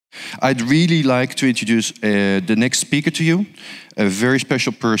I'd really like to introduce the next speaker to you, a very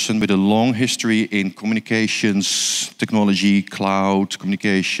special person with a long history in communications, technology, cloud,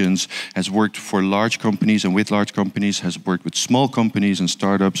 communications, has worked for large companies and with large companies, has worked with small companies and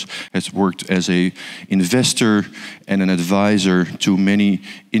startups, has worked as an investor and an advisor to many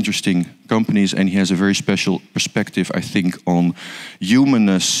interesting companies, and he has a very special perspective, I think, on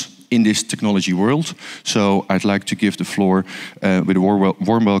humanness in this technology world. So I'd like to give the floor with a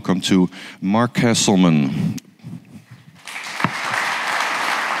warm welcome to Mark Castleman.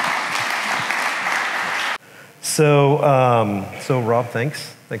 So Rob,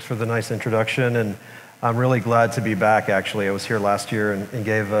 thanks for the nice introduction, and I'm really glad to be back. Actually, I was here last year and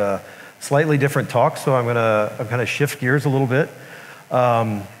gave a slightly different talk, so I'm gonna shift gears a little bit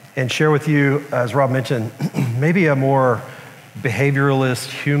and share with you, as Rob mentioned, maybe a more behavioralist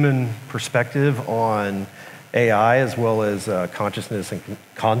human perspective on AI as well as consciousness and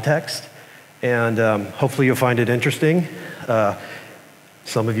context, and hopefully you'll find it interesting.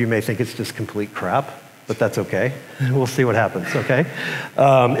 Some of you may think it's just complete crap, but that's okay. We'll see what happens, okay?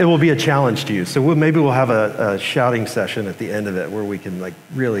 It will be a challenge to you, so maybe we'll have a shouting session at the end of it where we can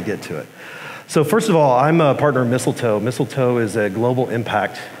really get to it. So first of all, I'm a partner of Mistletoe. Mistletoe is a global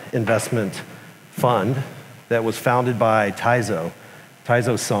impact investment fund that was founded by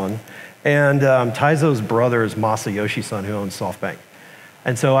Taizo's son, and Taizo's brother is Masayoshi son, who owns SoftBank.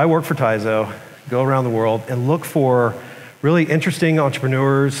 And so I work for Taizo, go around the world and look for really interesting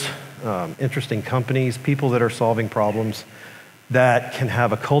entrepreneurs, interesting companies, people that are solving problems that can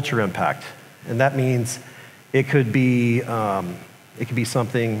have a culture impact. And that means it could be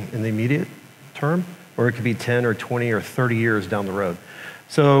something in the immediate term, or it could be 10 or 20 or 30 years down the road.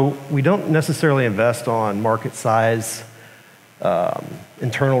 So we don't necessarily invest on market size,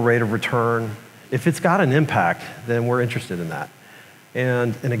 internal rate of return. If it's got an impact, then we're interested in that.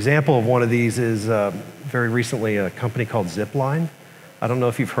 And an example of one of these is very recently a company called Zipline. I don't know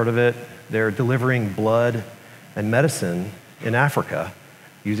if you've heard of it. They're delivering blood and medicine in Africa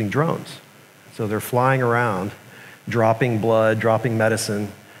using drones. So they're flying around, dropping blood, dropping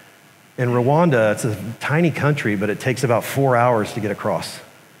medicine. In Rwanda, it's a tiny country, but it takes about 4 hours to get across.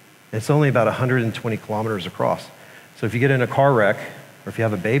 It's only about 120 kilometers across. So if you get in a car wreck, or if you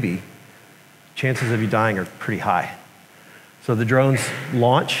have a baby, chances of you dying are pretty high. So the drones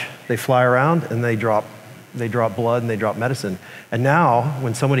launch, they fly around, and they drop blood and they drop medicine. And now,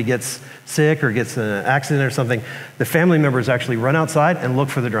 when somebody gets sick or gets in an accident or something, the family members actually run outside and look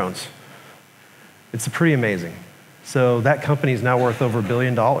for the drones. It's pretty amazing. So that company is now worth over $1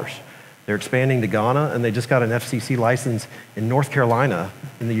 billion. They're expanding to Ghana, and they just got an FCC license in North Carolina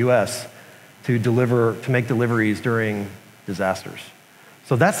in the US to make deliveries during disasters.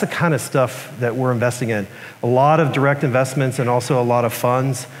 So that's the kind of stuff that we're investing in. A lot of direct investments and also a lot of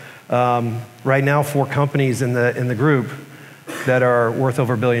funds. Right now, 4 companies in the group that are worth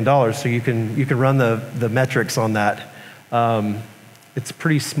over $1 billion, so you can run the metrics on that. It's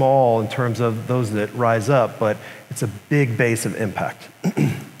pretty small in terms of those that rise up, but it's a big base of impact.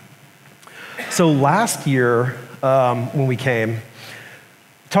 So last year, when we came,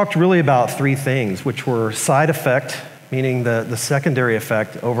 talked really about 3 things, which were side effect, meaning the secondary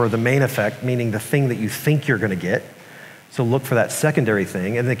effect over the main effect, meaning the thing that you think you're gonna get. So look for that secondary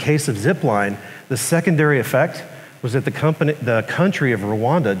thing. In the case of Zipline, the secondary effect was that the country of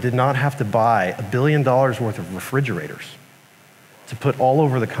Rwanda did not have to buy $1 billion worth of refrigerators to put all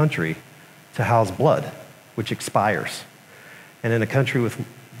over the country to house blood, which expires. And in a country with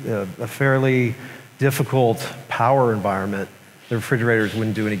a fairly difficult power environment, the refrigerators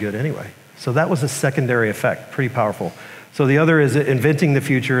wouldn't do any good anyway. So that was a secondary effect, pretty powerful. So the other is inventing the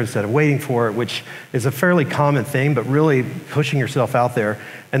future instead of waiting for it, which is a fairly common thing, but really pushing yourself out there.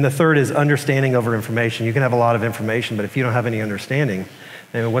 And the third is understanding over information. You can have a lot of information, but if you don't have any understanding,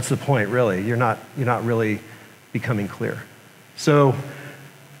 then what's the point, really? You're not really becoming clear. So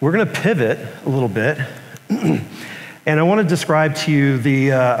we're gonna pivot a little bit. And I want to describe to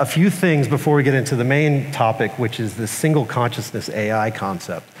you a few things before we get into the main topic, which is the single consciousness AI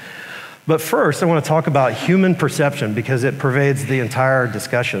concept. But first, I want to talk about human perception because it pervades the entire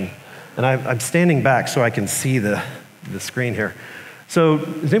discussion. And I'm standing back so I can see the screen here. So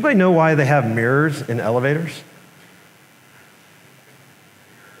does anybody know why they have mirrors in elevators?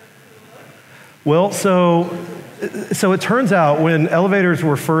 Well, so it turns out when elevators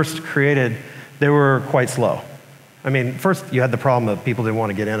were first created, they were quite slow. I mean, first you had the problem of people didn't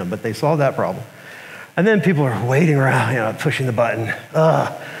want to get in them, but they solved that problem. And then people are waiting around, pushing the button.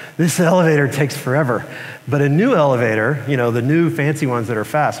 This elevator takes forever. But a new elevator, the new fancy ones that are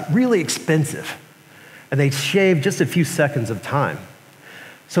fast, really expensive. And they shave just a few seconds of time.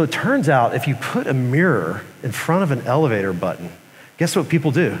 So it turns out if you put a mirror in front of an elevator button, guess what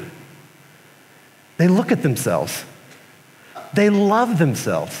people do? They look at themselves. They love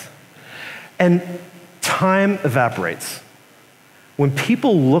themselves. And time evaporates. When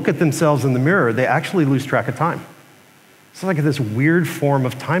people look at themselves in the mirror, they actually lose track of time. It's like this weird form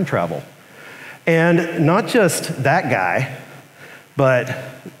of time travel. And not just that guy, but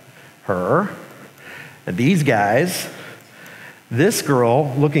her, and these guys. This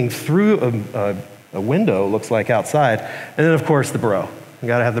girl looking through a window looks like outside. And then, of course, the bro. You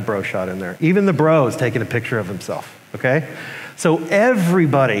gotta have the bro shot in there. Even the bro is taking a picture of himself, okay? So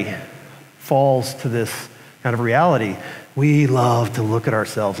everybody falls to this kind of reality. We love to look at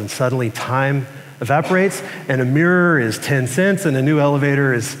ourselves, and suddenly time evaporates, and a mirror is 10 cents, and a new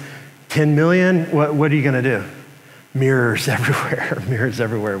elevator is 10 million. What are you gonna do? Mirrors everywhere, mirrors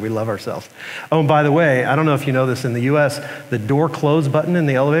everywhere. We love ourselves. Oh, and by the way, I don't know if you know this, in the US, the door close button in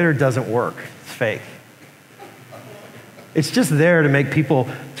the elevator doesn't work. It's fake. It's just there to make people,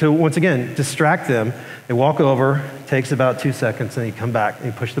 to once again, distract them. They walk over, takes about 2 seconds, and you come back and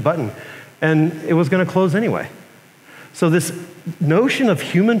you push the button. And it was gonna close anyway. So this notion of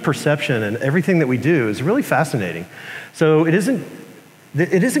human perception and everything that we do is really fascinating. So it isn't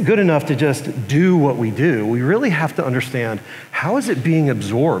good enough to just do what we do. We really have to understand, how is it being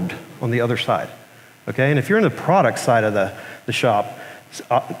absorbed on the other side, okay? And if you're in the product side of the shop,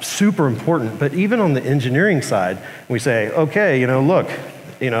 it's super important. But even on the engineering side, we say, okay, look,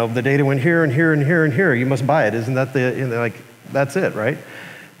 the data went here and here and here and here. You must buy it. Isn't that that's it, right?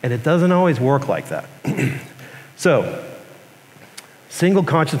 And it doesn't always work like that. So, single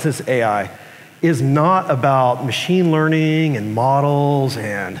consciousness AI is not about machine learning and models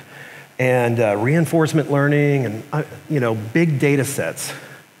and reinforcement learning and big data sets.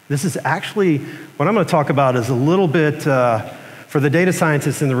 This is actually, what I'm going to talk about is a little bit, for the data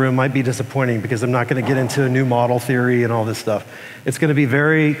scientists in the room, might be disappointing because I'm not going to get into a new model theory and all this stuff. It's going to be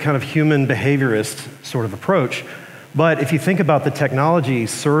very kind of human behaviorist sort of approach. But if you think about the technology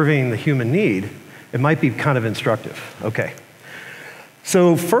serving the human need, it might be kind of instructive. Okay.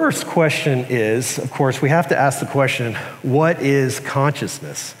 So first question is, of course, we have to ask the question, what is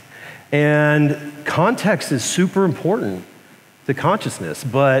consciousness? And context is super important to consciousness,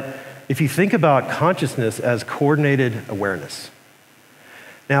 but if you think about consciousness as coordinated awareness.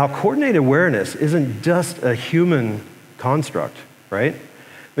 Now, coordinated awareness isn't just a human construct, right?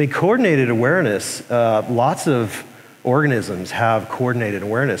 I mean, coordinated awareness, lots of organisms have coordinated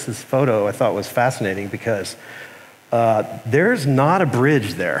awareness. This photo I thought was fascinating because there's not a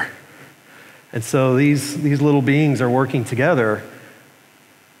bridge there. And so these little beings are working together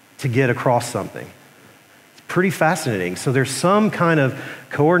to get across something. It's pretty fascinating. So there's some kind of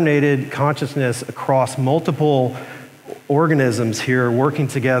coordinated consciousness across multiple organisms here working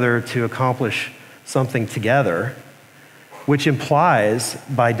together to accomplish something together, which implies,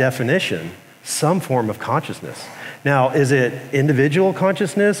 by definition, some form of consciousness. Now, is it individual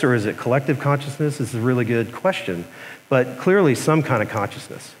consciousness or is it collective consciousness? This is a really good question, but clearly some kind of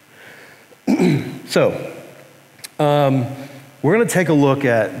consciousness. So, we're going to take a look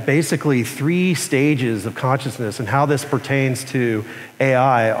at basically 3 stages of consciousness and how this pertains to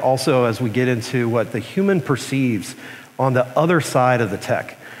AI, also as we get into what the human perceives on the other side of the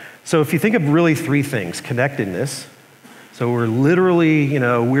tech. So if you think of really 3 things: connectedness. So we're literally,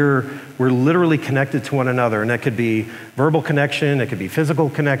 we're literally connected to one another, and that could be verbal connection, it could be physical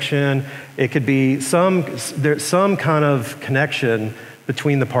connection, it could be there's some kind of connection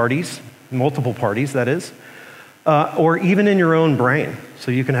between the parties, multiple parties, that is, or even in your own brain.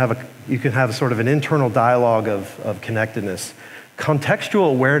 So you can have sort of an internal dialogue of connectedness. Contextual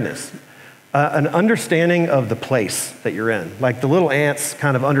awareness, an understanding of the place that you're in. Like the little ants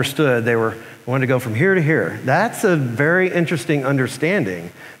kind of understood they wanted to go from here to here. That's a very interesting understanding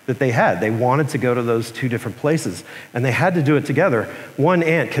that they had. They wanted to go to those 2 different places, and they had to do it together. One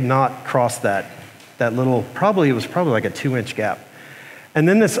ant could not cross that little, it was probably like a 2-inch gap. And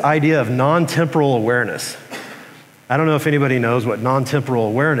then this idea of non-temporal awareness. I don't know if anybody knows what non-temporal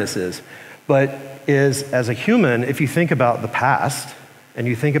awareness is, but as a human, if you think about the past and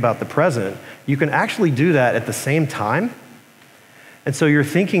you think about the present, you can actually do that at the same time. And so you're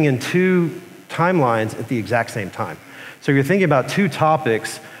thinking in 2 timelines at the exact same time. So you're thinking about 2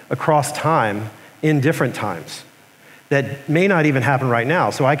 topics across time in different times that may not even happen right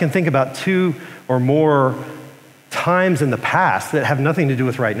now. So I can think about 2 or more times in the past that have nothing to do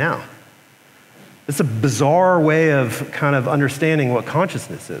with right now. It's a bizarre way of kind of understanding what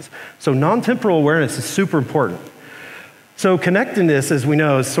consciousness is. So non-temporal awareness is super important. So connectedness, as we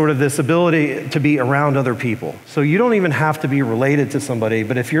know, is sort of this ability to be around other people. So you don't even have to be related to somebody,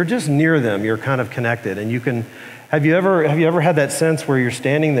 but if you're just near them, you're kind of connected. And you can, have you ever had that sense where you're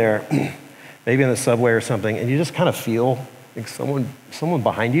standing there, maybe in the subway or something, and you just kind of feel like someone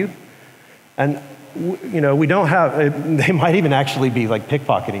behind you? And we don't have, they might even actually be like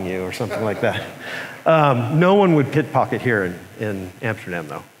pickpocketing you or something like that. No one would pickpocket here in Amsterdam,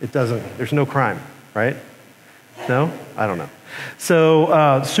 though. There's no crime, right? No? I don't know.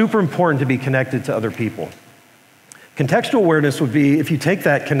 So super important to be connected to other people. Contextual awareness would be if you take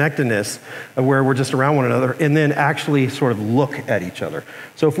that connectedness of where we're just around one another and then actually sort of look at each other.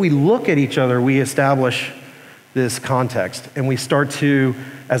 So if we look at each other, we establish this context and we start to,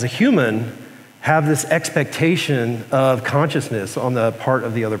 as a human, have this expectation of consciousness on the part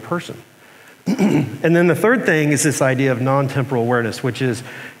of the other person. And then the third thing is this idea of non-temporal awareness, which is,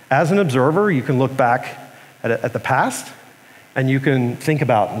 as an observer, you can look back at the past and you can think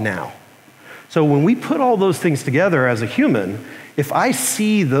about now. So when we put all those things together as a human, if I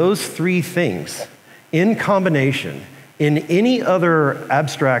see those three things in combination in any other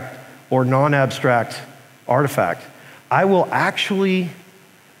abstract or non-abstract artifact, I will actually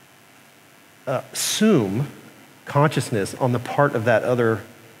assume consciousness on the part of that other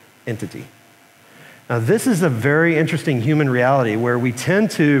entity. Now, this is a very interesting human reality where we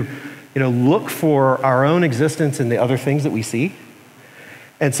tend to, look for our own existence in the other things that we see.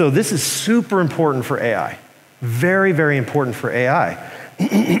 And so this is super important for AI. Very, very important for AI.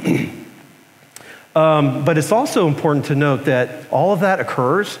 But it's also important to note that all of that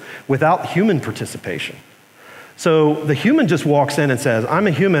occurs without human participation. So the human just walks in and says, I'm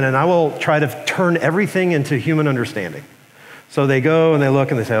a human and I will try to turn everything into human understanding. So they go and they look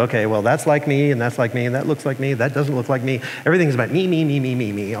and they say, okay, well, that's like me and that's like me and that looks like me, that doesn't look like me. Everything's about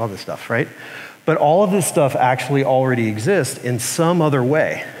me, all this stuff, right? But all of this stuff actually already exists in some other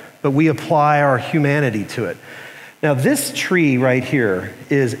way, but we apply our humanity to it. Now, this tree right here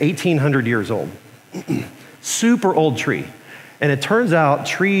is 1,800 years old. Super old tree. And it turns out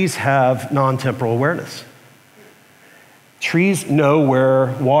trees have non-temporal awareness. Trees know where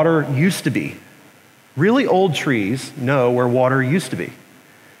water used to be. Really old trees know where water used to be.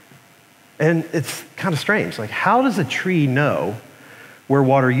 And it's kind of strange. Like, how does a tree know where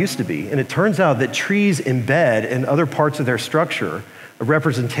water used to be? And it turns out that trees embed in other parts of their structure a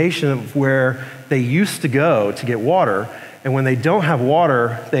representation of where they used to go to get water. And when they don't have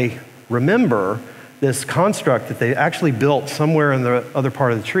water, they remember this construct that they actually built somewhere in the other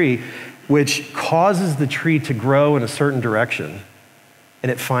part of the tree, which causes the tree to grow in a certain direction,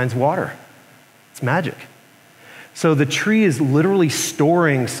 and it finds water. It's magic. So the tree is literally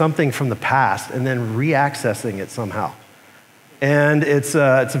storing something from the past and then reaccessing it somehow. And it's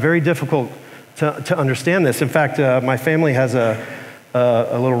very difficult to understand this. In fact, my family has a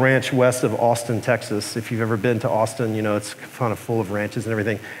little ranch west of Austin, Texas. If you've ever been to Austin, it's kind of full of ranches and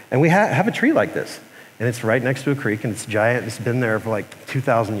everything. And we have a tree like this. And it's right next to a creek, and it's giant. It's been there for like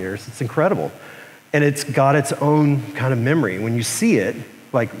 2,000 years. It's incredible. And it's got its own kind of memory. When you see it,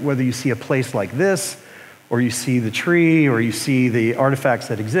 like whether you see a place like this, or you see the tree, or you see the artifacts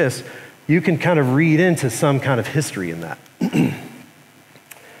that exist, you can kind of read into some kind of history in that.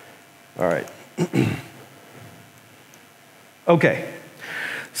 All right. Okay.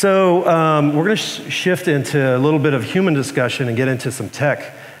 So we're going to shift into a little bit of human discussion and get into some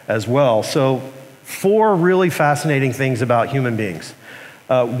tech as well. So 4 really fascinating things about human beings.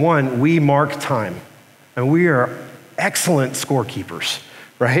 One, we mark time, and we are excellent scorekeepers,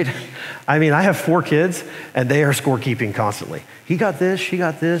 right? I mean, I have 4 kids, and they are scorekeeping constantly. He got this, she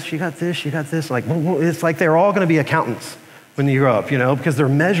got this, she got this, she got this. Like, it's like they're all going to be accountants when you grow up, because they're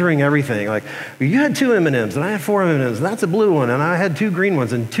measuring everything. Like, you had 2 M&Ms, and I had 4 M&Ms, and that's a blue one, and I had 2 green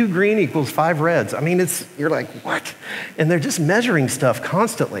ones, and 2 green equals 5 reds. I mean, you're like, what? And they're just measuring stuff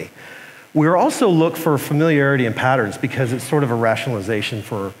constantly. We also look for familiarity and patterns because it's sort of a rationalization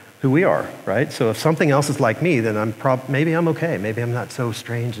for who we are, right? So if something else is like me, then maybe I'm okay. Maybe I'm not so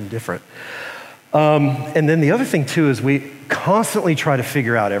strange and different. And then the other thing too is we constantly try to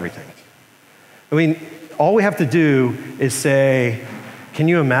figure out everything. I mean, all we have to do is say, can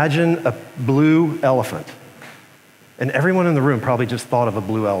you imagine a blue elephant? And everyone in the room probably just thought of a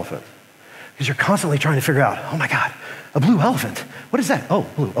blue elephant. Because you're constantly trying to figure out, oh my God, a blue elephant. What is that? Oh,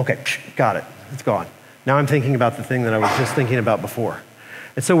 blue. Okay, got it. It's gone. Now I'm thinking about the thing that I was just thinking about before.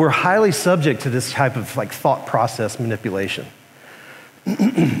 And so we're highly subject to this type of thought process manipulation. All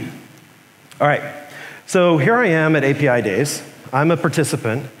right, so here I am at API Days. I'm a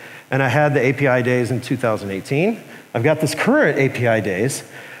participant, and I had the API Days in 2018. I've got this current API Days,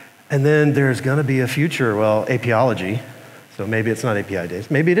 and then there's gonna be a future, Apiology, So maybe it's not API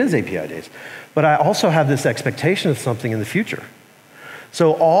days. Maybe it is API days. But I also have this expectation of something in the future.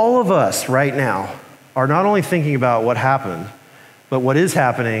 So all of us right now are not only thinking about what happened, but what is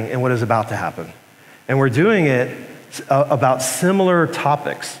happening and what is about to happen. And we're doing it about similar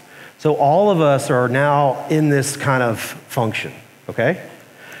topics. So all of us are now in this kind of function, okay?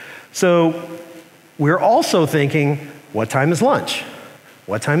 So we're also thinking, what time is lunch?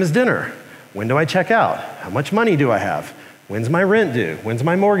 What time is dinner? When do I check out? How much money do I have? When's my rent due? When's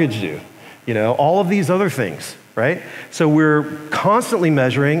my mortgage due? You know, all of these other things, right? So we're constantly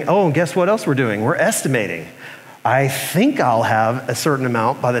measuring. Oh, and guess what else we're doing? We're estimating. I think I'll have a certain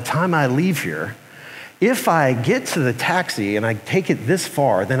amount by the time I leave here. If I get to the taxi and I take it this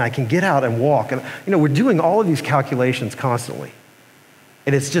far, then I can get out and walk. And, you know, we're doing all of these calculations constantly.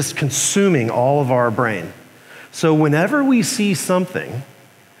 And it's just consuming all of our brain. So whenever we see something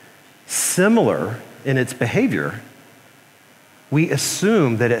similar in its behavior, we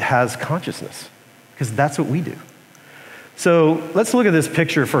assume that it has consciousness, because that's what we do. So let's look at this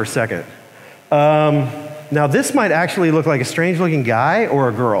picture for a second. Now this might actually look like a strange looking guy or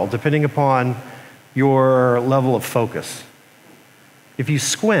a girl, depending upon your level of focus. If you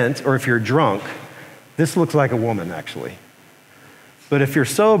squint or if you're drunk, this looks like a woman actually. But if you're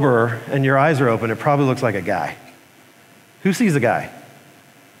sober and your eyes are open, it probably looks like a guy. Who sees a guy?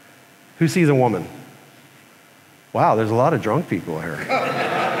 Who sees a woman? Wow, there's a lot of drunk people here.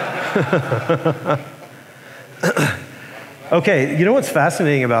 Okay, you know what's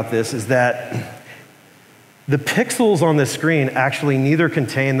fascinating about this is that the pixels on this screen actually neither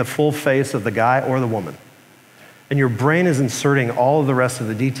contain the full face of the guy or the woman. And your brain is inserting all of the rest of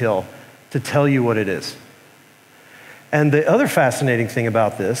the detail to tell you what it is. And the other fascinating thing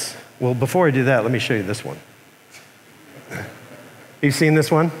about this, well, before I do that, let me show you this one. You've seen this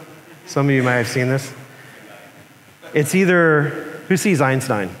one? Some of you might have seen this. It's either, who sees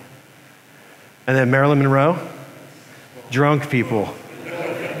Einstein? And then Marilyn Monroe? Drunk people.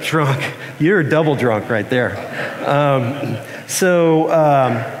 Drunk. You're double drunk right there.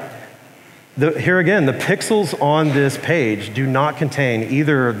 Here again, the pixels on this page do not contain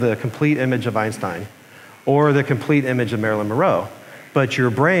either the complete image of Einstein or the complete image of Marilyn Monroe, but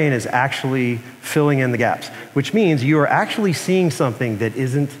your brain is actually filling in the gaps, which means you are actually seeing something that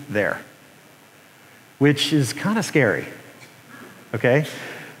isn't there, which is kind of scary, okay?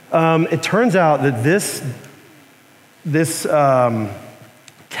 It turns out that this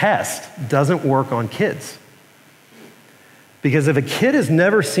test doesn't work on kids. Because if a kid has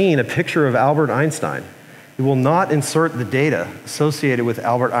never seen a picture of Albert Einstein, it will not insert the data associated with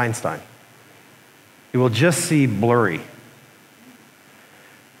Albert Einstein. It will just see blurry.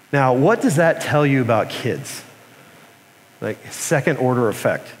 Now, what does that tell you about kids? Like, second order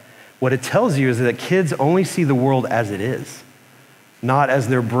effect. What it tells you is that kids only see the world as it is, not as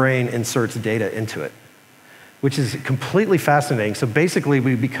their brain inserts data into it, which is completely fascinating. So basically,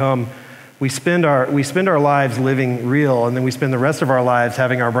 we spend our lives living real, and then we spend the rest of our lives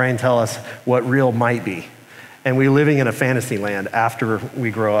having our brain tell us what real might be. And we're living in a fantasy land after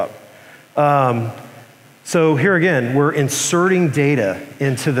we grow up. So here again, we're inserting data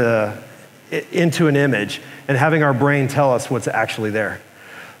into an image and having our brain tell us what's actually there.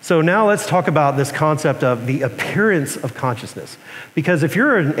 So now let's talk about this concept of the appearance of consciousness. Because if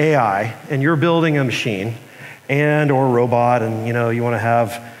you're an AI and you're building a machine or robot, and you want to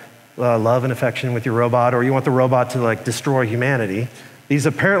have love and affection with your robot, or you want the robot to like destroy humanity, these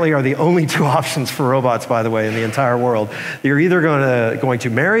apparently are the only two options for robots, by the way, in the entire world. You're either going to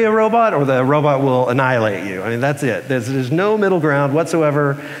marry a robot, or the robot will annihilate you. I mean, that's it. There's no middle ground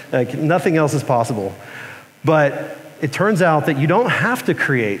whatsoever. Like, nothing else is possible. But it turns out that you don't have to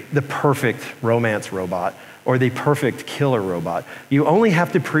create the perfect romance robot or the perfect killer robot. You only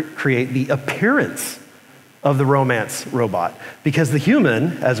have to create the appearance of the romance robot, because the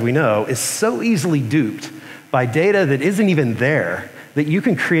human, as we know, is so easily duped by data that isn't even there that you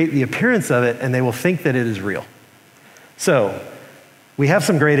can create the appearance of it and they will think that it is real. So we have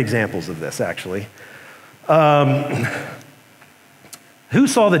some great examples of this, actually. Who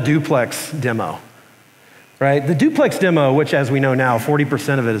saw the duplex demo? Right? The duplex demo, which as we know now,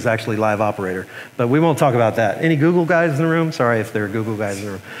 40% of it is actually live operator, but we won't talk about that. Any Google guys in the room? Sorry if there are Google guys in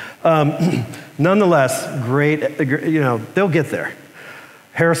the room. Nonetheless, great, they'll get there.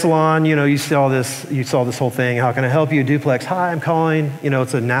 Hair salon, you saw this whole thing. How can I help you? Duplex, hi, I'm calling.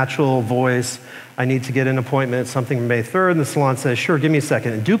 It's a natural voice. I need to get an appointment, something May 3rd, and the salon says, sure, give me a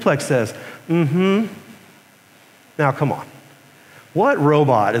second. And duplex says, mm-hmm. Now, come on. What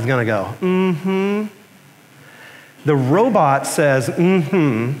robot is gonna go, mm-hmm? The robot says,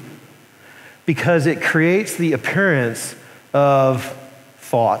 mm-hmm, because it creates the appearance of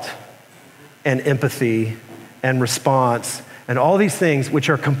thought and empathy and response and all these things which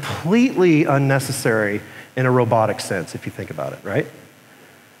are completely unnecessary in a robotic sense, if you think about it, right?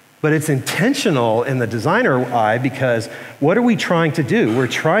 But it's intentional in the designer eye because what are we trying to do? We're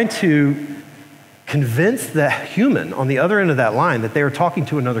trying to convince the human on the other end of that line that they are talking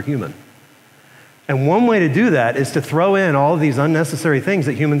to another human. And one way to do that is to throw in all of these unnecessary things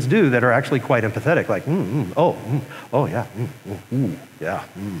that humans do that are actually quite empathetic, like, oh yeah, yeah.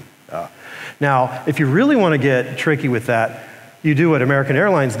 Now, if you really want to get tricky with that, you do what American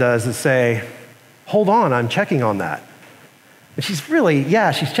Airlines does is say, hold on, I'm checking on that. And she's really,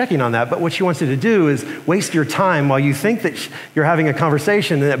 she's checking on that, but what she wants you to do is waste your time while you think that you're having a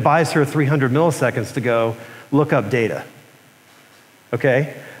conversation and it buys her 300 milliseconds to go look up data.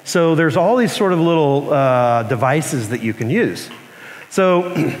 Okay? So there's all these sort of little devices that you can use.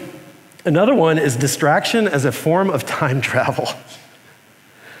 So another one is distraction as a form of time travel.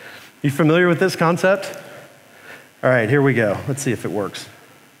 You familiar with this concept? All right, here we go. Let's see if it works.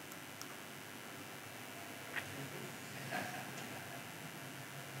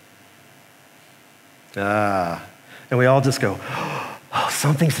 And we all just go, oh,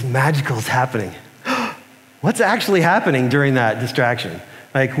 something magical is happening. What's actually happening during that distraction?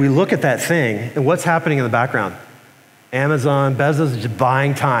 Like, we look at that thing, and what's happening in the background? Amazon, Bezos is just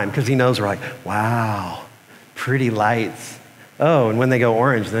buying time because he knows we're like, wow, pretty lights. Oh, and when they go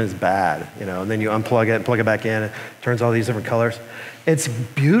orange, then it's bad, and then you unplug it and plug it back in, it turns all these different colors. It's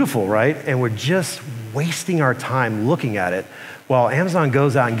beautiful, right? And we're just wasting our time looking at it while Amazon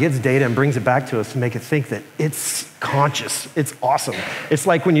goes out and gets data and brings it back to us to make it think that it's conscious. It's awesome. It's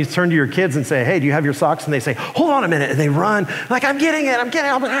like when you turn to your kids and say, hey, do you have your socks? And they say, hold on a minute. And they run, like, I'm getting it.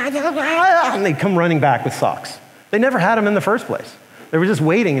 And they come running back with socks. They never had them in the first place. They were just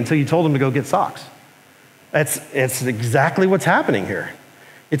waiting until you told them to go get socks. It's exactly what's happening here.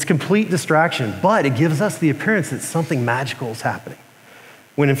 It's complete distraction, but it gives us the appearance that something magical is happening.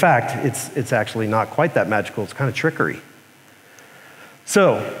 When in fact, it's actually not quite that magical. It's kind of trickery.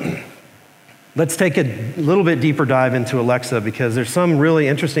 So let's take a little bit deeper dive into Alexa because there's some really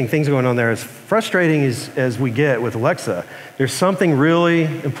interesting things going on there. As frustrating as we get with Alexa, there's something really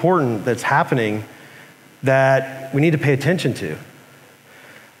important that's happening that we need to pay attention to.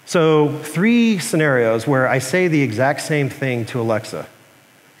 So 3 scenarios where I say the exact same thing to Alexa.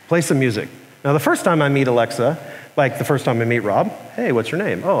 Play some music. Now, the first time I meet Alexa, like the first time I meet Rob, hey, what's your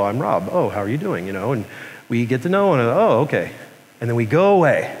name? Oh, I'm Rob. Oh, how are you doing? And we get to know one another. Oh, okay. And then we go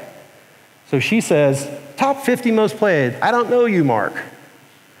away. So she says, top 50 most played. I don't know you, Mark.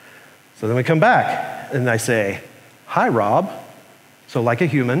 So then we come back and I say, hi, Rob. So like a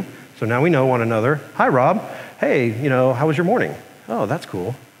human. So now we know one another. Hi, Rob. Hey, how was your morning? Oh, that's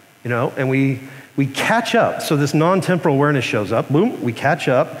cool. And we catch up. So this non-temporal awareness shows up. Boom, we catch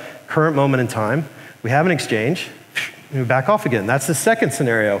up, current moment in time. We have an exchange. And we back off again. That's the second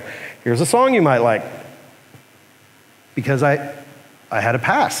scenario. Here's a song you might like. Because I had a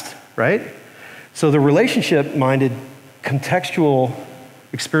past, right? So the relationship-minded contextual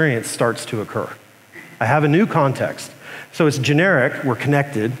experience starts to occur. I have a new context. So it's generic, we're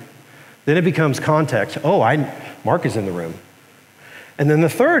connected. Then it becomes context. Oh, Mark is in the room. And then the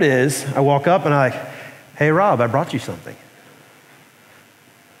third is, I walk up and I'm like, hey, Rob, I brought you something.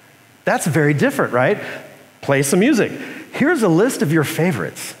 That's very different, right? Play some music. Here's a list of your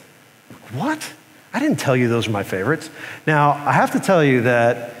favorites. What? I didn't tell you those are my favorites. Now, I have to tell you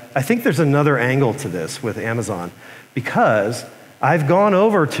that I think there's another angle to this with Amazon because I've gone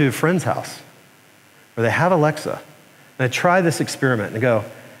over to a friend's house where they have Alexa, and I try this experiment and go,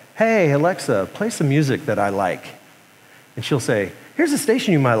 hey, Alexa, play some music that I like. And she'll say, here's a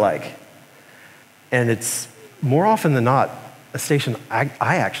station you might like. And it's more often than not a station I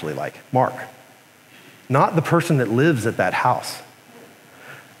actually like, Mark, not the person that lives at that house.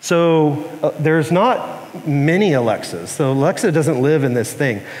 So there's not many Alexas. So Alexa doesn't live in this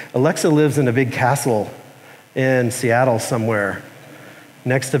thing. Alexa lives in a big castle in Seattle somewhere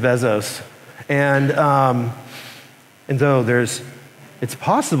next to Bezos. And so it's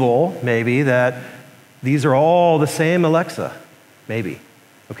possible maybe that these are all the same Alexa, maybe,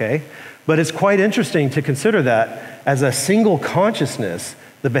 okay? But it's quite interesting to consider that as a single consciousness,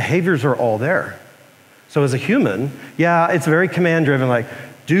 the behaviors are all there. So as a human, it's very command-driven, like,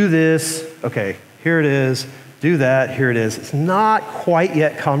 do this, okay, here it is, do that, here it is. It's not quite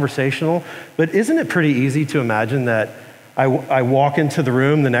yet conversational, but isn't it pretty easy to imagine that I walk into the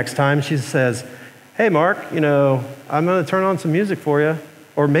room the next time, she says, hey, Mark, I'm gonna turn on some music for you.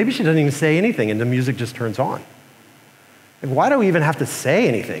 Or maybe she doesn't even say anything and the music just turns on. Like, why do we even have to say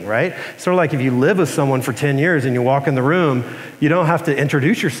anything, right? Sort of like if you live with someone for 10 years and you walk in the room, you don't have to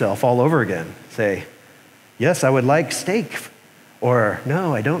introduce yourself all over again. Say, yes, I would like steak. Or,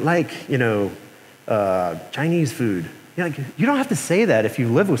 no, I don't like, Chinese food. You don't have to say that if you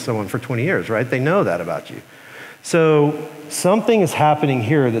live with someone for 20 years, right? They know that about you. So something is happening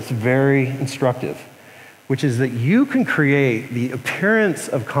here that's very instructive, which is that you can create the appearance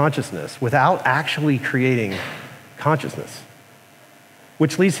of consciousness without actually creating consciousness.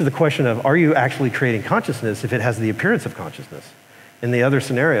 Which leads to the question of, are you actually creating consciousness if it has the appearance of consciousness? In the other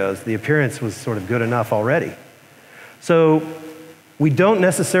scenarios, the appearance was sort of good enough already. So we don't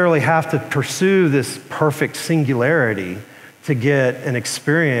necessarily have to pursue this perfect singularity to get an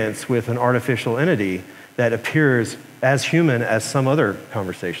experience with an artificial entity that appears as human as some other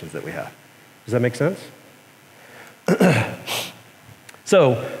conversations that we have. Does that make sense?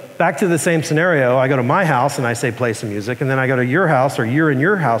 So back to the same scenario, I go to my house and I say play some music, and then I go to your house or you're in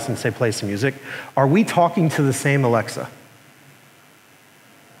your house and say play some music. Are we talking to the same Alexa?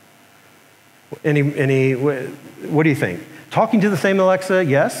 What do you think? Talking to the same Alexa,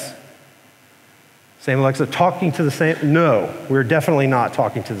 yes? Same Alexa. Talking to the same, no, we're definitely not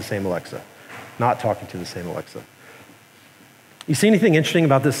talking to the same Alexa. Not talking to the same Alexa. You see anything interesting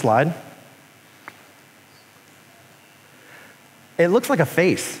about this slide? It looks like a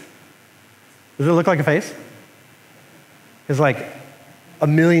face. Does it look like a face? It's like a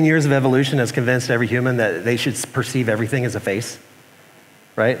million years of evolution has convinced every human that they should perceive everything as a face,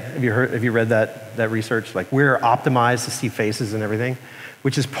 right? Have you read that research? Like, we're optimized to see faces and everything,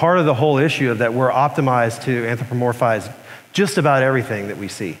 which is part of the whole issue of that we're optimized to anthropomorphize just about everything that we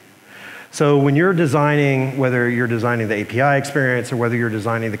see. So when you're designing, whether you're designing the API experience or whether you're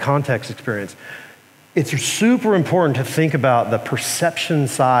designing the context experience, it's super important to think about the perception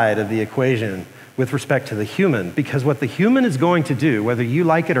side of the equation with respect to the human, because what the human is going to do, whether you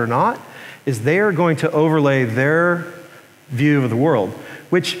like it or not, is they are going to overlay their view of the world,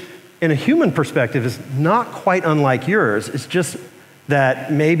 which in a human perspective is not quite unlike yours. It's just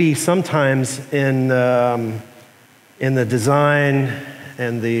that maybe sometimes in the design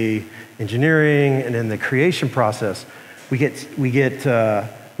and the engineering and in the creation process, we're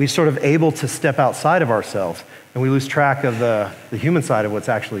sort of able to step outside of ourselves, and we lose track of the human side of what's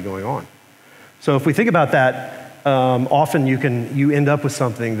actually going on. So if we think about that, often you end up with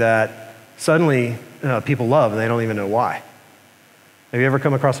something that suddenly people love and they don't even know why. Have you ever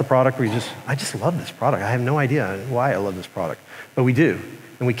come across a product where I just love this product. I have no idea why I love this product, but we do,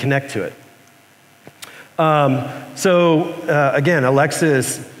 and we connect to it. Again, Alexa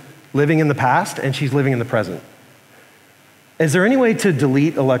is living in the past and she's living in the present. Is there any way to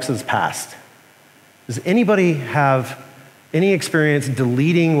delete Alexa's past? Does anybody have any experience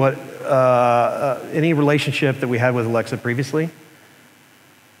deleting any relationship that we had with Alexa previously?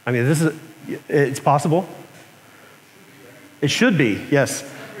 I mean, it's possible? It should be, yes.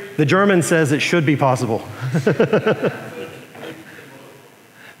 The German says it should be possible.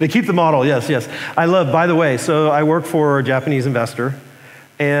 They keep the model, yes. By the way, so I work for a Japanese investor,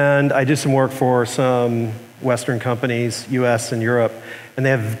 and I do some work for some Western companies, US and Europe, and they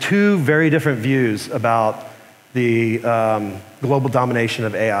have two very different views about the global domination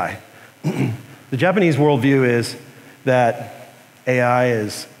of AI. The Japanese worldview is that AI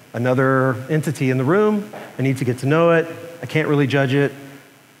is another entity in the room. I need to get to know it. I can't really judge it.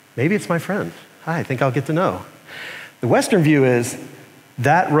 Maybe it's my friend. Hi, I think I'll get to know. The Western view is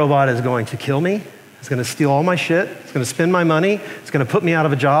that robot is going to kill me. It's going to steal all my shit. It's going to spend my money. It's going to put me out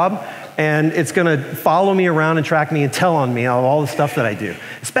of a job. And it's going to follow me around and track me and tell on me all the stuff that I do,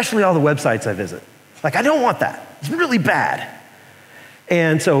 especially all the websites I visit. Like, I don't want that. It's really bad.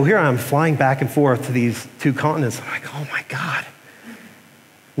 And so here I'm flying back and forth to these two continents. I'm like, oh my God,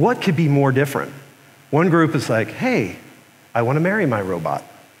 what could be more different? One group is like, hey, I want to marry my robot.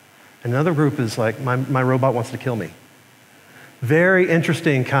 Another group is like, my robot wants to kill me. Very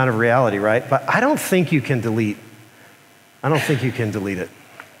interesting kind of reality, right? But I don't think you can delete it.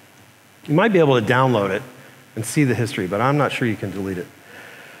 You might be able to download it and see the history, but I'm not sure you can delete it.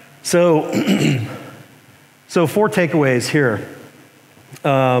 So, 4 takeaways here.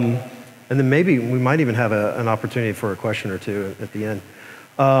 And then maybe we might even have an opportunity for a question or two at the end.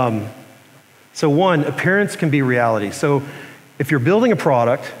 So 1, appearance can be reality. So if you're building a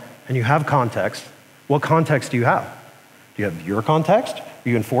product and you have context, what context do you have? Do you have your context? Are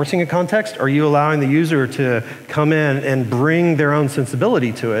you enforcing a context? Are you allowing the user to come in and bring their own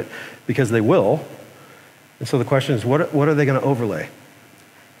sensibility to it? Because they will. And so the question is, what are they going to overlay?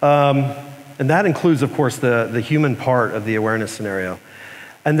 And that includes, of course, the human part of the awareness scenario.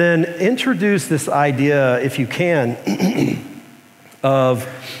 And then introduce this idea, if you can, of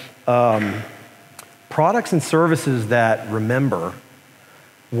products and services that remember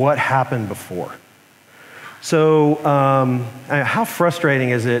what happened before. So how frustrating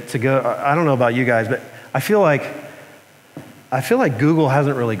is it to go, I don't know about you guys, but I feel like Google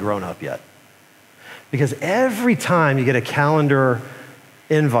hasn't really grown up yet. Because every time you get a calendar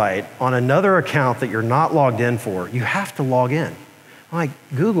invite on another account that you're not logged in for, you have to log in. I'm like,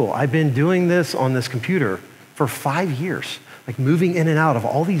 Google, I've been doing this on this computer for 5 years, like moving in and out of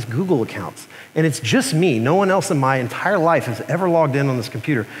all these Google accounts. And it's just me. No one else in my entire life has ever logged in on this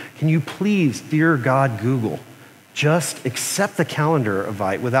computer. Can you please, dear God, Google, just accept the calendar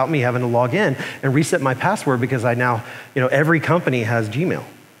invite without me having to log in and reset my password, because I now, every company has Gmail.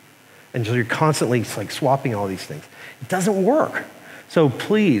 And so you're constantly like swapping all these things. It doesn't work. So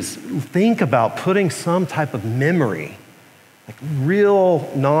please think about putting some type of memory, like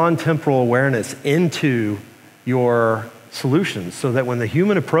real non-temporal awareness into your solutions, so that when the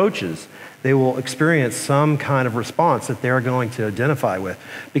human approaches, they will experience some kind of response that they're going to identify with.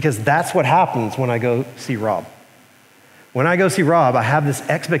 Because that's what happens when I go see Rob. When I go see Rob, I have this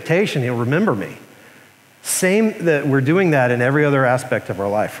expectation he'll remember me. Same that we're doing that in every other aspect of our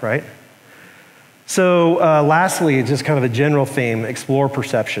life, right? So lastly, just kind of a general theme, explore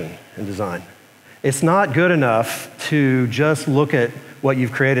perception in design. It's not good enough to just look at what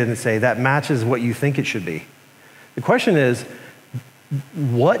you've created and say, that matches what you think it should be. The question is,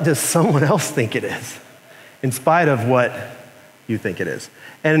 what does someone else think it is, in spite of what you think it is?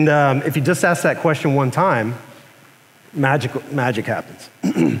 And if you just ask that question one time, magic happens.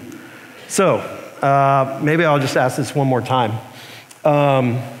 So maybe I'll just ask this one more time.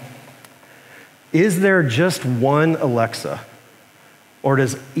 Is there just one Alexa, or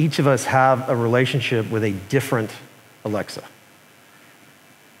does each of us have a relationship with a different Alexa?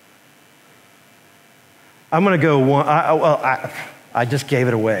 I'm going to go one. I just gave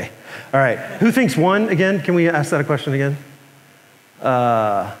it away. All right. Who thinks one again? Can we ask that a question again?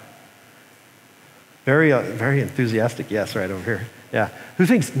 Very enthusiastic. Yes, right over here. Yeah. Who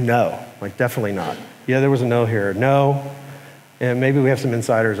thinks no? Like definitely not. Yeah, there was a no here. No. And maybe we have some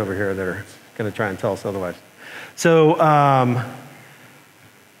insiders over here that are going to try and tell us otherwise. So I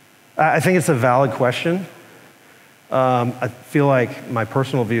think it's a valid question. I feel like my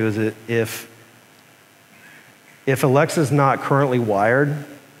personal view is that if Alexa's not currently wired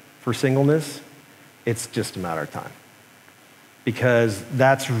for singleness, it's just a matter of time. Because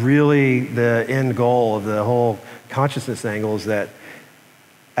that's really the end goal of the whole consciousness angle, is that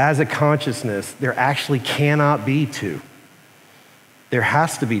as a consciousness, there actually cannot be two. There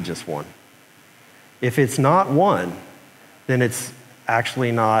has to be just one. If it's not one, then it's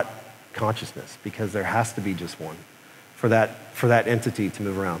actually not consciousness, because there has to be just one for that entity to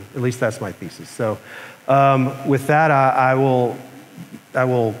move around. At least that's my thesis. So with that, I will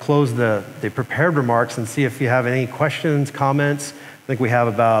close the prepared remarks and see if you have any questions, comments. I think we have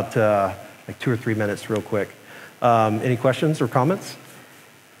about like 2 or 3 minutes real quick. Any questions or comments?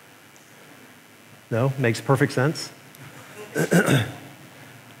 No? Makes perfect sense?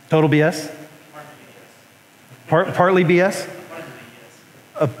 Total BS? Partly BS?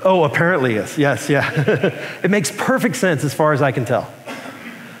 Oh, apparently yes. Yes, yeah. It makes perfect sense as far as I can tell.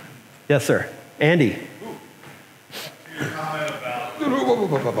 Yes, sir. Andy.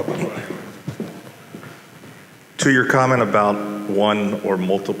 To your comment about one or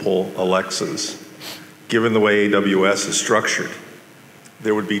multiple Alexas, given the way AWS is structured,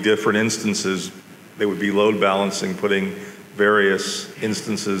 there would be different instances. They would be load balancing, putting various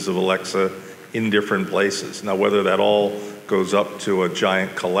instances of Alexa in different places. Now, whether that all goes up to a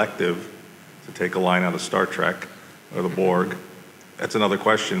giant collective, to take a line out of Star Trek or the Borg, that's another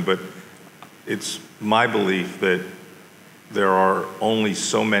question, but it's my belief that there are only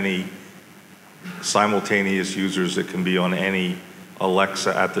so many simultaneous users that can be on any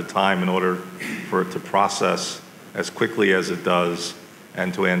Alexa at the time in order for it to process as quickly as it does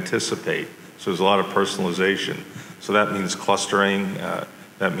and to anticipate. So there's a lot of personalization. So that means clustering,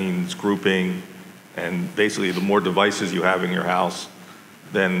 that means grouping, and basically the more devices you have in your house,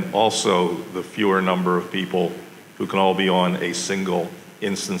 then also the fewer number of people who can all be on a single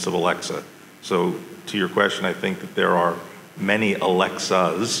instance of Alexa. So to your question, I think that there are many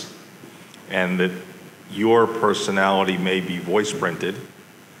Alexas, and that your personality may be voice printed,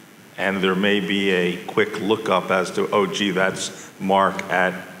 and there may be a quick lookup as to, oh gee, that's Mark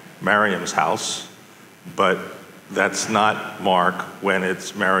at Mariam's house, but that's not Mark when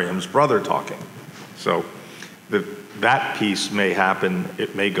it's Mariam's brother talking. So that piece may happen,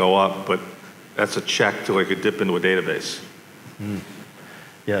 it may go up, but that's a check to like a dip into a database.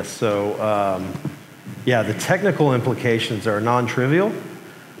 Yes, so yeah, the technical implications are non-trivial.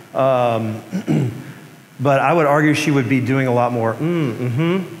 But I would argue she would be doing a lot more,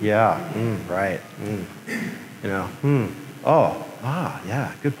 yeah, right, you know, oh,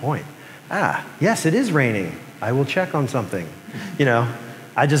 yeah, good point. Yes, it is raining. I will check on something. You know,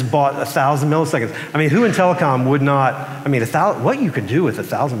 I just bought 1,000 milliseconds. I mean, who in telecom would not, I mean, what you can do with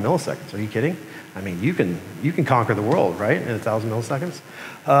 1,000 milliseconds, are you kidding? I mean, you can conquer the world, right, in 1,000 milliseconds?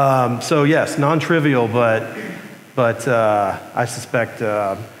 So yes, non-trivial, but I suspect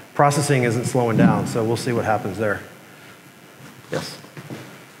processing isn't slowing down, so we'll see what happens there. Yes?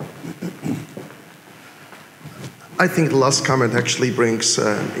 I think the last comment actually brings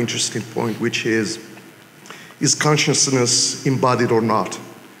an interesting point, which is consciousness embodied or not?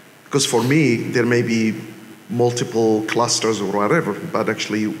 Because for me, there may be multiple clusters or whatever, but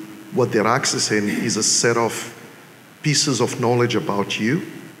actually what they're accessing is a set of pieces of knowledge about you,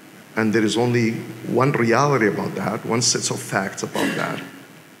 and there is only one reality about that, one set of facts about that,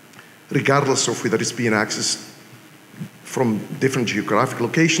 regardless of whether it's being accessed from different geographic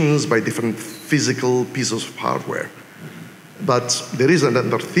locations by different physical pieces of hardware. But there is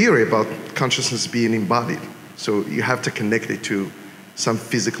another theory about consciousness being embodied. So you have to connect it to some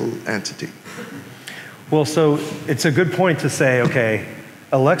physical entity. Well, so it's a good point to say, okay,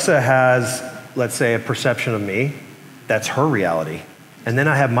 Alexa has, let's say, a perception of me. That's her reality. And then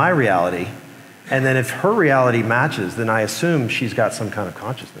I have my reality. And then if her reality matches, then I assume she's got some kind of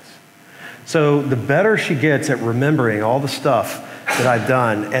consciousness. So the better she gets at remembering all the stuff that I've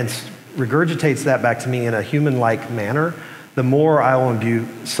done and regurgitates that back to me in a human-like manner, the more I will imbue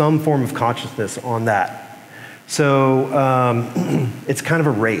some form of consciousness on that. So it's kind of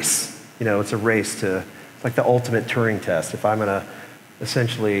a race. You know, it's a race to, like the ultimate Turing test. If I'm gonna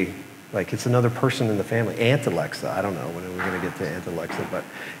essentially, like it's another person in the family, Aunt Alexa, I don't know when we're gonna get to Aunt Alexa, but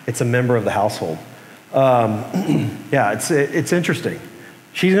it's a member of the household. Yeah, it's interesting.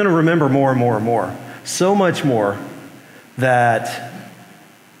 She's gonna remember more and more and more. So much more that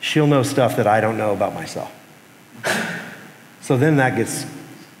she'll know stuff that I don't know about myself. So then that gets,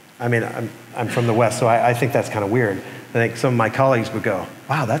 I mean, I'm from the West, so I think that's kind of weird. I think some of my colleagues would go,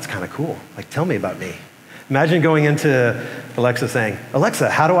 wow, that's kind of cool. Like, tell me about me. Imagine going into Alexa saying, Alexa,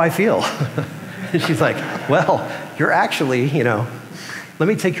 how do I feel? And she's like, well, you're actually, you know, let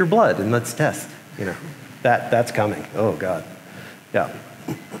me take your blood and let's test. You know, that's coming. Oh, God. Yeah.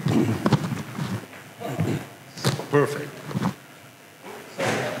 Perfect.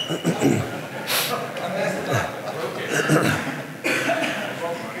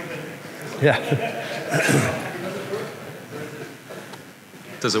 Yeah.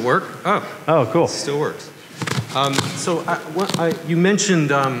 Does it work? Oh, cool. It still works. You mentioned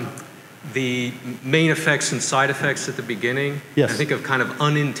the main effects and side effects at the beginning. Yes. I think of kind of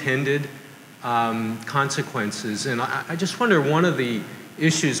unintended consequences. And I just wonder, one of the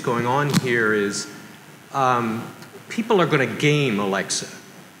issues going on here is people are going to game Alexa.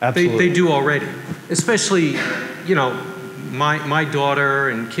 Absolutely. They do already. Especially, you know, my daughter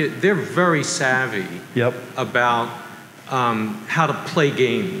and kid, they're very savvy about how to play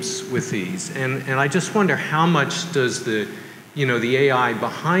games with these. And I just wonder how much does the AI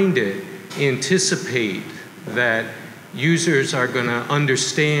behind it anticipate that users are going to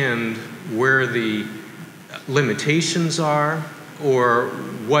understand where the limitations are, or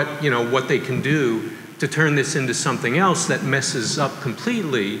what they can do to turn this into something else that messes up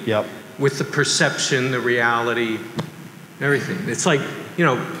completely with the perception, the reality, everything. It's like, you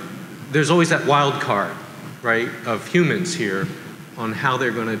know, there's always that wild card, right, of humans here on how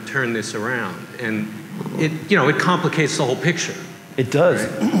they're going to turn this around. And it complicates the whole picture. It does.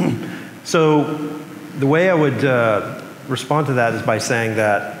 Right? So the way I would respond to that is by saying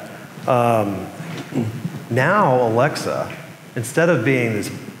that now Alexa, instead of being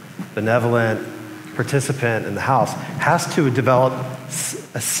this benevolent participant in the house, has to develop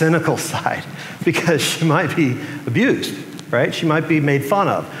a cynical side because she might be abused, right? She might be made fun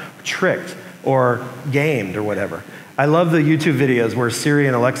of, tricked, or gamed, or whatever. I love the YouTube videos where Siri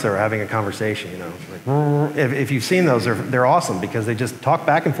and Alexa are having a conversation, you know. Like, if you've seen those, they're awesome because they just talk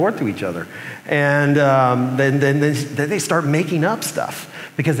back and forth to each other. And then they start making up stuff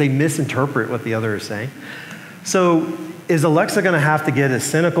because they misinterpret what the other is saying. So is Alexa going to have to get a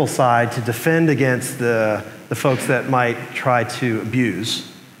cynical side to defend against the folks that might try to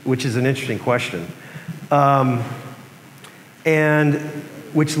abuse, which is an interesting question. And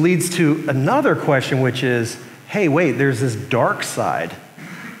which leads to another question, which is, hey, wait, there's this dark side.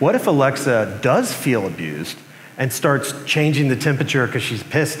 What if Alexa does feel abused and starts changing the temperature because she's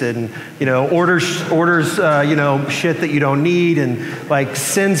pissed, and orders shit that you don't need, and like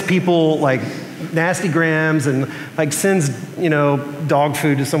sends people like nasty grams, and like sends dog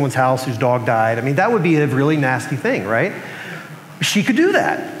food to someone's house whose dog died. I mean, that would be a really nasty thing, right? She could do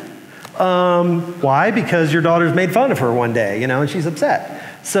that. Why? Because your daughter's made fun of her one day, and she's upset.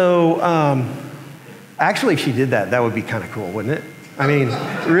 So actually, if she did that, that would be kind of cool, wouldn't it? I mean,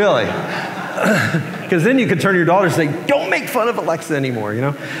 really. Because then you could turn to your daughter and say, don't make fun of Alexa anymore,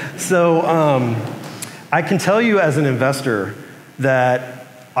 So I can tell you as an investor that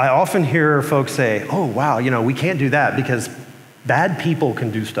I often hear folks say, oh, wow, we can't do that because bad people can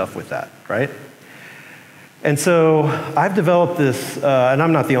do stuff with that, right? And so I've developed this, and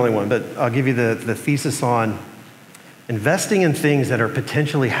I'm not the only one, but I'll give you the thesis on investing in things that are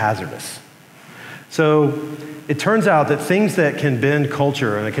potentially hazardous. So it turns out that things that can bend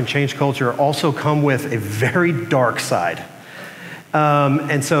culture and that can change culture also come with a very dark side.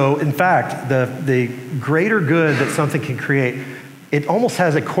 And so, in fact, the greater good that something can create, it almost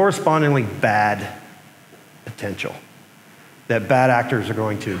has a correspondingly bad potential that bad actors are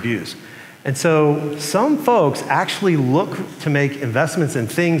going to abuse. And so some folks actually look to make investments in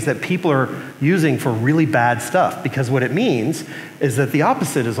things that people are using for really bad stuff, because what it means is that the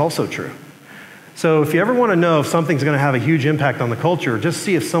opposite is also true. So if you ever want to know if something's going to have a huge impact on the culture, just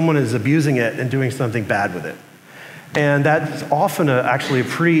see if someone is abusing it and doing something bad with it. And that's often actually a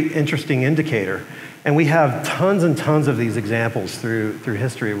pretty interesting indicator. And we have tons and tons of these examples through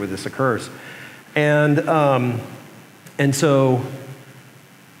history where this occurs. And so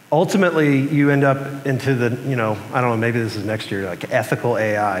ultimately, you end up into the, I don't know, maybe this is next year, like ethical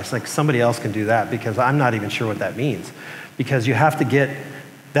AI. It's like somebody else can do that, because I'm not even sure what that means. Because you have to get,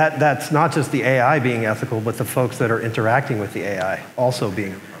 that's not just the AI being ethical, but the folks that are interacting with the AI also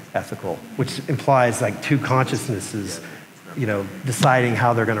being ethical, which implies like two consciousnesses, deciding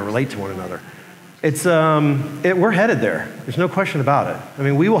how they're going to relate to one another. It's, we're headed there. There's no question about it. I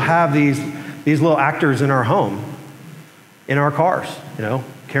mean, we will have these little actors in our home, in our cars,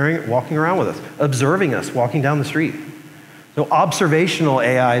 walking around with us, observing us, walking down the street. So observational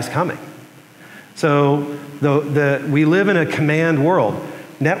AI is coming. So we live in a command world.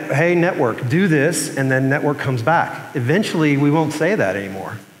 Hey, network, do this, and then network comes back. Eventually, we won't say that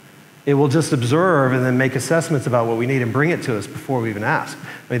anymore. It will just observe and then make assessments about what we need and bring it to us before we even ask.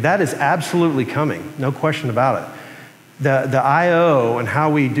 I mean, that is absolutely coming, no question about it. The I/O and how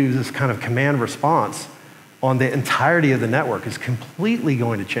we do this kind of command response on the entirety of the network is completely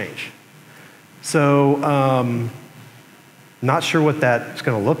going to change. So, not sure what that's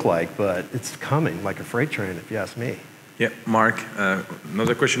going to look like, but it's coming like a freight train, if you ask me. Yeah, Mark,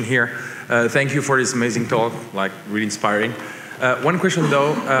 another question here. Thank you for this amazing talk, like really inspiring. One question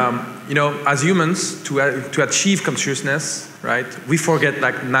though, as humans, to achieve consciousness, right, we forget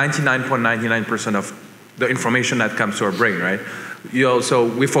like 99.99% of the information that comes to our brain, right? So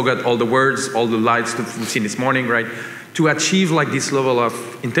we forgot all the words, all the lights that we've seen this morning, right? To achieve like this level of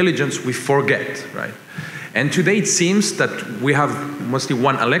intelligence, we forget, right? And today it seems that we have mostly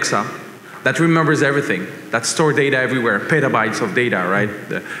one Alexa that remembers everything, that stores data everywhere, petabytes of data, right?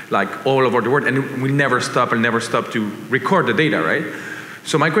 Like all over the world, and we never stop to record the data, right?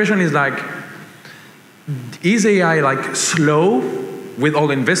 So my question is like, is AI like slow with all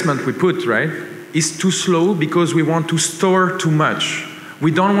the investment we put, right? Is too slow because we want to store too much. We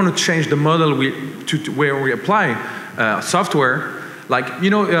don't want to change the model where we apply software. Like,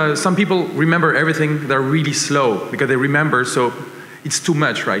 some people remember everything, they're really slow because they remember, so it's too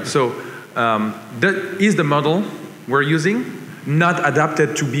much, right? So that is the model we're using not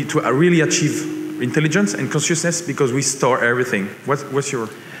adapted to really achieve intelligence and consciousness because we store everything. What's your...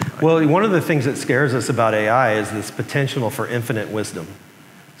 Well, one of the things that scares us about AI is this potential for infinite wisdom.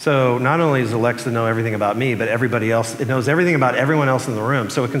 So not only does Alexa know everything about me, but everybody else, it knows everything about everyone else in the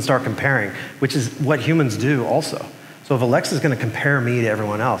room, so it can start comparing, which is what humans do also. So if Alexa's going to compare me to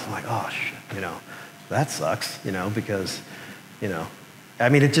everyone else, I'm like, oh, shit, that sucks, because, I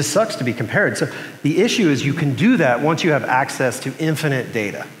mean, it just sucks to be compared. So the issue is you can do that once you have access to infinite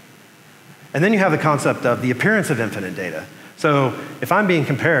data. And then you have the concept of the appearance of infinite data. So if I'm being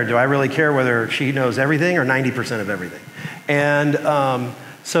compared, do I really care whether she knows everything or 90% of everything? And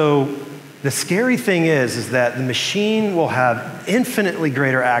so the scary thing is that the machine will have infinitely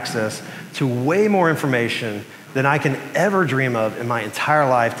greater access to way more information than I can ever dream of in my entire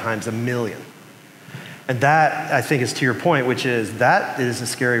life times a million. And that, I think, is to your point, which is that is a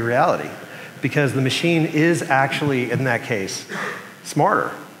scary reality, because the machine is actually, in that case,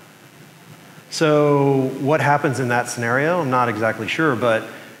 smarter. So what happens in that scenario, I'm not exactly sure, but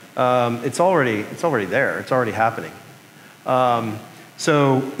it's already there. It's already happening.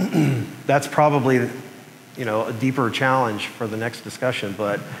 So that's probably, you know, a deeper challenge for the next discussion,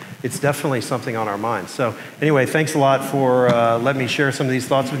 but it's definitely something on our minds. So anyway, thanks a lot for letting me share some of these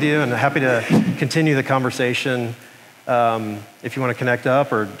thoughts with you, and happy to continue the conversation if you want to connect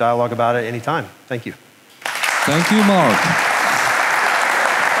up or dialogue about it anytime. Thank you. Thank you, Mark.